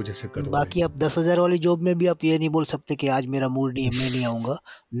खुद का कुछ ऐसे करोगे। बाकी आप 10,000 वाली जॉब में भी आप ये नहीं बोल सकते कि आज मेरा मूड नहीं है, मैं नहीं आऊंगा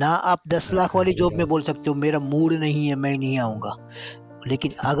ना। आप 10 लाख वाली जॉब में बोल सकते हो मेरा मूड नहीं है, मैं नहीं आऊंगा।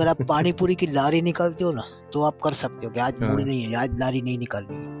 लेकिन अगर आप पानी पूरी की लारी निकालते हो ना, तो आप कर सकते हो कि आज मूड नहीं है, आज लारी नहीं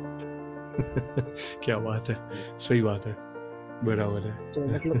निकालनी है। क्या बात है, सही बात है, बराबर है। तो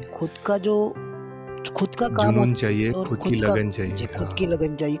मतलब खुद का काम जुनून चाहिए, और खुद की लगन चाहिए। खुद की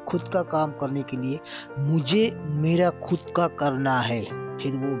लगन चाहिए। खुद का काम करने के लिए मुझे मेरा खुद का करना है,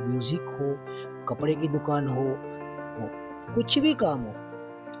 फिर वो म्यूजिक हो, कपड़े की दुकान हो, कुछ भी काम हो,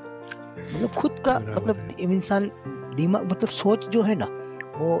 मतलब खुद का, मतलब इंसान दिमाग, मतलब सोच जो है ना,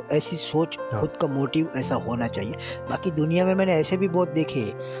 वो ऐसी सोच, खुद का मोटिव ऐसा होना चाहिए। बाकी दुनिया में मैंने ऐसे भी बहुत देखे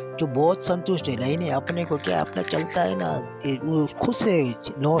जो बहुत संतुष्ट है, नहीं अपने को क्या, अपना चलता है ना, वो खुश है,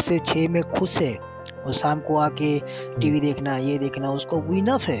 9 से 6 में खुश है, और शाम को आके टीवी देखना, ये देखना उसको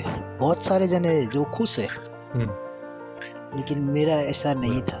इनफ है। बहुत सारे जन है जो खुश है, लेकिन मेरा ऐसा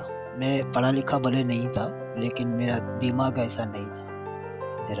नहीं था। मैं पढ़ा लिखा भले नहीं था, लेकिन मेरा दिमाग ऐसा नहीं था।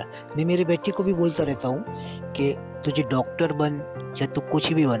 मैं मेरे बेटे को भी बोलता रहता हूँ कि तुझे डॉक्टर बन या तू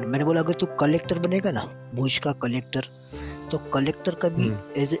कुछ भी बन। मैंने बोला अगर तू कलेक्टर बनेगा ना, भुज का कलेक्टर, तो कलेक्टर का भी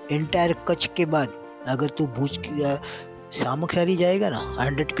एज एंटायर कच्छ के बाद अगर तू भुज सामखियारी जाएगा ना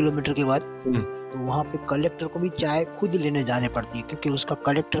 100 किलोमीटर के बाद, तो वहाँ पे कलेक्टर को भी चाय खुद लेने जाने पड़ती है, क्योंकि उसका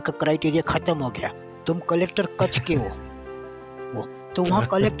कलेक्टर का क्राइटेरिया खत्म हो गया। तुम कलेक्टर कच्छ के हो, वो तो वहाँ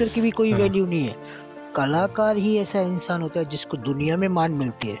कलेक्टर की भी कोई वैल्यू नहीं है। कलाकार ही ऐसा इंसान होता है जिसको दुनिया में मान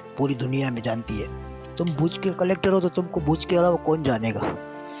मिलती है, पूरी दुनिया में जानती है। तुम भुज के कलेक्टर हो तो तुमको भुज के अलावा कौन जानेगा?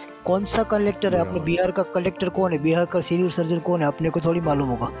 कौन सा कलेक्टर है? अपने बिहार का कलेक्टर कौन है? बिहार का सिविल सर्जन कौन है? अपने को थोड़ी मालूम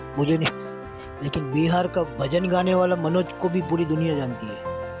होगा, मुझे नहीं। लेकिन बिहार का भजन गाने वाला मनोज को भी पूरी दुनिया जानती है।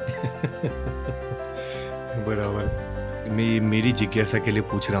 बराबर। मैं मेरी जिज्ञासा के लिए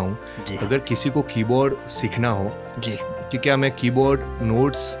पूछ रहा हूँ, अगर किसी को कीबोर्ड सीखना हो जी, कि क्या मैं कीबोर्ड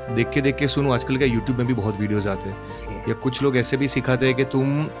नोट्स देख के सुनूं? आजकल का यूट्यूब में भी बहुत वीडियोस आते हैं, या कुछ लोग ऐसे भी सिखाते हैं कि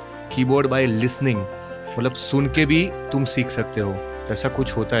तुम कीबोर्ड बाय लिसनिंग, मतलब सुन के भी तुम सीख सकते हो। तो ऐसा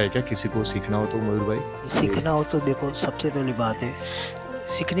कुछ होता है क्या किसी को सीखना हो तो? मयूर भाई, सीखना हो तो देखो, सबसे पहली बात है,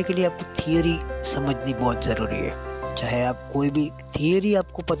 सीखने के लिए आपको थियरी समझनी बहुत जरूरी है। चाहे आप कोई भी थियरी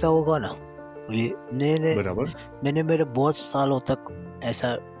आपको पता होगा ना, मैंने मेरे बहुत सालों तक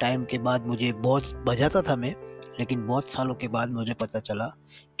ऐसा टाइम के बाद मुझे बहुत बजाता था मैं, लेकिन बहुत सालों के बाद मुझे पता चला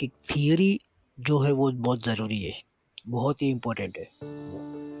कि थियरी जो है वो बहुत ज़रूरी है, बहुत ही इम्पोर्टेंट है।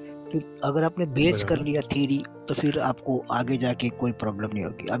 कि अगर आपने बेस कर बराबर। लिया थ्योरी तो फिर आपको आगे जाके कोई प्रॉब्लम नहीं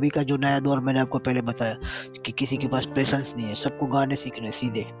होगी। अभी का जो नया दौर मैंने आपको पहले बताया कि किसी के पास पेशेंस नहीं है, सबको गाने सीखने हैं,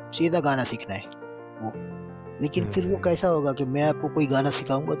 सीधा गाना सीखना है वो। लेकिन फिर वो कैसा होगा कि मैं आपको कोई गाना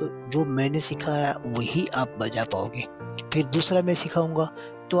सिखाऊंगा तो जो मैंने सिखाया वही आप बजा पाओगे, फिर दूसरा मैं सिखाऊंगा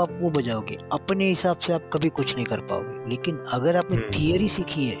तो आप वो बजाओगे, अपने हिसाब से आप कभी कुछ नहीं कर पाओगे। लेकिन अगर आपने थियरी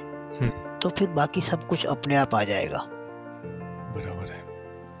सीखी है तो फिर बाकी सब कुछ अपने आप आ जाएगा। बराबर है।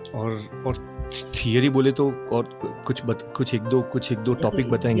 और थियरी बोले तो और कुछ एक दो टॉपिक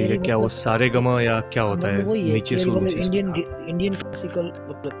बताएंगे क्या वो सारे गमा या क्या होता है? नीचे सुर मतलब इंडियन क्लासिकल,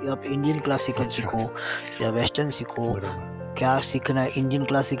 मतलब आप इंडियन क्लासिकल सीखो या वेस्टर्न सीखो, क्या सीखना है। इंडियन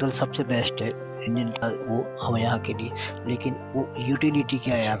क्लासिकल सबसे बेस्ट है, इंडियन वो हम यहाँ के लिए। लेकिन वो यूटिलिटी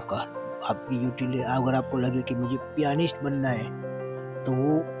क्या है आपकी यूटिलिटी, अगर आपको लगे कि मुझे पियानिस्ट बनना है तो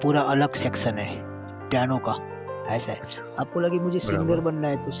वो पूरा अलग सेक्शन है पियानो का, ऐसा है। आपको लगे मुझे सिंगर बनना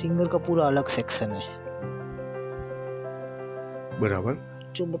है तो सिंगर का पूरा अलग सेक्शन है। बराबर।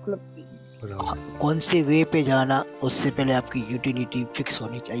 जो मतलब कौन से वे पे जाना, उससे पहले आपकी यूटिलिटी फिक्स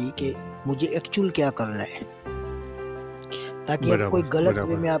होनी चाहिए कि मुझे एक्चुअल क्या करना है, ताकि आप कोई गलत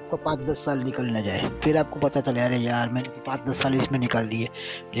वे में आपका 5-10 साल निकल ना जाए। फिर आपको पता चले अरे यार मैंने तो 5-10 साल इसमें निकाल दिए,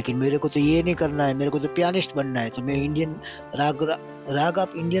 लेकिन मेरे को तो ये नहीं करना है, मेरे को तो पियानिस्ट बनना है। तो मैं इंडियन राग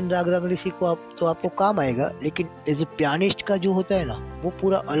आप इंडियन राग रंगली सीखो आप तो आपको काम आएगा। लेकिन एज ए पियानिस्ट का जो होता है ना वो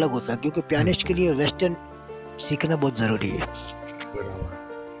पूरा अलग होता है, क्योंकि पियानिस्ट के लिए वेस्टर्न सीखना बहुत जरूरी है।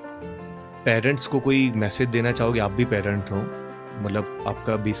 पेरेंट्स को कोई मैसेज देना चाहोगे? आप भी पेरेंट हो, मतलब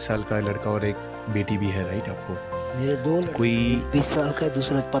आपका 20 साल का लड़का और एक बेटी भी है, राइट? आपको मेरे दो कोई 20 साल का है,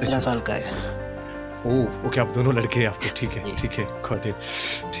 दूसरा 15 साल का है। ओह ओके, आप दोनों लड़के हैं आपको, ठीक है गॉट इट,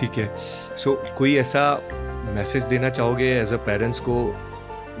 ठीक है। सो कोई ऐसा मैसेज देना चाहोगे एज अ पेरेंट्स को?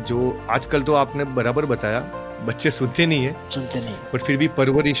 जो आजकल तो आपने बराबर बताया बच्चे सुनते नहीं, बट फिर भी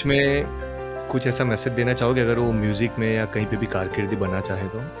परवरिश में कुछ ऐसा मैसेज देना चाहोगे अगर वो म्यूजिक में या कहीं पे भी कारकिर्दी बनना चाहे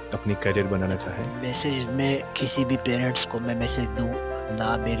तो, अपनी करियर बनाना चाहे? मैसेज में किसी भी पेरेंट्स को मैं मैसेज दूं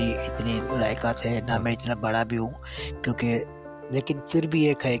ना, मेरी इतनी लायकात है ना, मैं इतना बड़ा भी हूँ, क्योंकि लेकिन फिर भी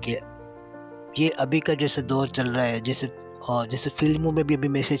एक है कि ये अभी का जैसे दौर चल रहा है, जैसे फिल्मों में भी अभी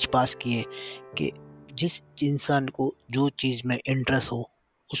मैसेज पास किए कि जिस इंसान को जो चीज़ में इंटरेस्ट हो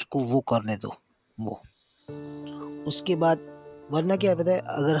उसको वो करने दो, वो उसके बाद। वरना क्या पता है,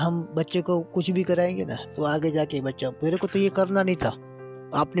 अगर हम बच्चे को कुछ भी कराएंगे ना तो आगे जाके बच्चा मेरे को तो ये करना नहीं था,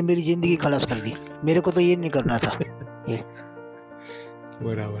 आपने मेरी जिंदगी खलास कर दी, मेरे को तो ये नहीं करना था ये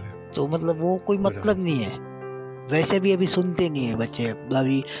बराबर है। तो मतलब वो कोई मतलब नहीं है। वैसे भी अभी सुनते नहीं है बच्चे।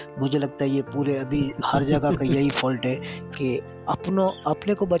 अभी मुझे लगता है ये पूरे अभी हर जगह का यही फॉल्ट है कि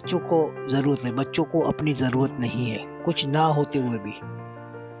अपने को बच्चों को जरूरत है, बच्चों को अपनी जरूरत नहीं है, कुछ ना होते हुए भी।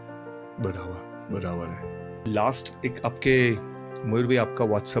 बराबर है। लास्ट एक आपके मयूर भाई, आपका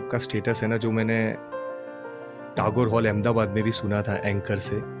व्हाट्सएप का स्टेटस है ना, जो मैंने टागोर हॉल अहमदाबाद में भी सुना था एंकर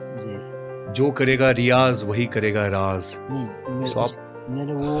से, जो करेगा रियाज वही करेगा राज।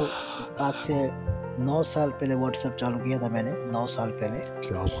 मैंने वो आज से 9 साल पहले व्हाट्सएप चालू किया था मैंने, 9 साल पहले।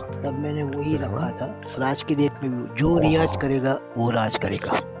 क्या बात है। तब मैंने वही रखा था, आज की डेट में भी जो रियाज करेगा वो राज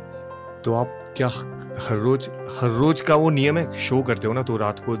करेगा। तो आप क्या हर रोज का वो नियम है, शो करते हो ना, तो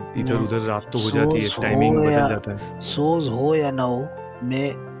रात को इधर उधर रात तो हो जाती है, टाइमिंग बदल जाता है। सोज हो या ना हो,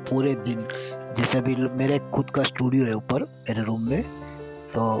 मैं पूरे दिन, जैसे अभी मेरे खुद का स्टूडियो है ऊपर मेरे रूम में,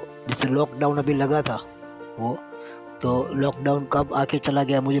 तो जैसे लॉकडाउन अभी लगा था वो, तो लॉकडाउन कब आके चला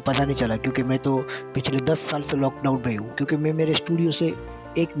गया मुझे पता नहीं चला, क्योंकि मैं तो पिछले 10 साल से लॉकडाउन में हूँ, क्योंकि मैं मेरे स्टूडियो से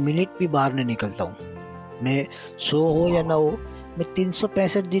 1 मिनट भी बाहर नहीं निकलता हूँ। मैं शो हो या ना हो, मैं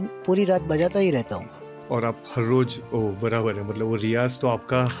 365 दिन पूरी रात बजाता ही रहता हूँ। और आप हर रोज, बराबर है, मतलब वो रियाज तो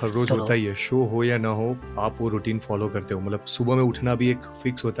आपका हर रोज होता ही है, शो हो या ना हो, आप वो रूटीन फॉलो करते हो। मतलब सुबह में उठना भी एक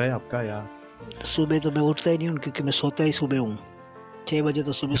फिक्स होता है आपका, या सुबह तो मैं उठता ही नहीं हूँ, क्योंकि मैं सोता ही सुबह हूँ, 6 बजे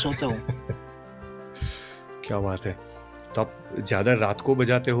तो सुबह सोता हूँ। क्या बात है। तो आप ज्यादा रात को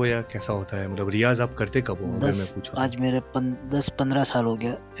बजाते हो या कैसा होता है, मतलब रियाज आप करते कब हो? अगर मैं पूछूं, आज मेरे 10-15 साल हो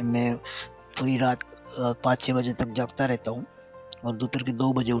गया, मैं पूरी रात 5-6 बजे तक जागता रहता हूँ और दोपहर के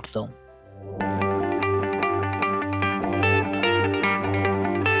 2 बजे उठता हूँ।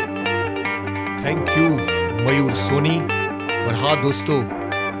 थैंक यू मयूर सोनी। और हाँ दोस्तों,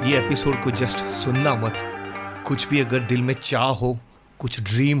 ये एपिसोड को जस्ट सुनना मत, कुछ भी अगर दिल में चाह हो, कुछ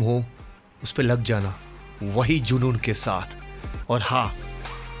ड्रीम हो, उस पे लग जाना वही जुनून के साथ। और हाँ,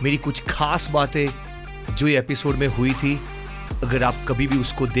 मेरी कुछ खास बातें जो ये एपिसोड में हुई थी, अगर आप कभी भी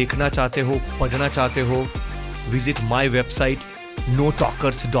उसको देखना चाहते हो, पढ़ना चाहते हो, विजिट माई वेबसाइट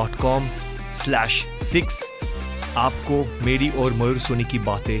notalkers.com/6 आपको मेरी और मयूर सोनी की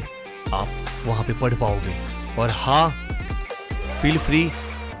बातें आप वहाँ पे पढ़ पाओगे। और हाँ, feel free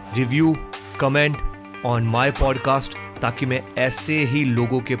review comment on my podcast, ताकि मैं ऐसे ही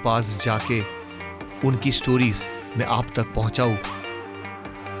लोगों के पास जाके उनकी स्टोरीज मैं आप तक पहुँचाऊँ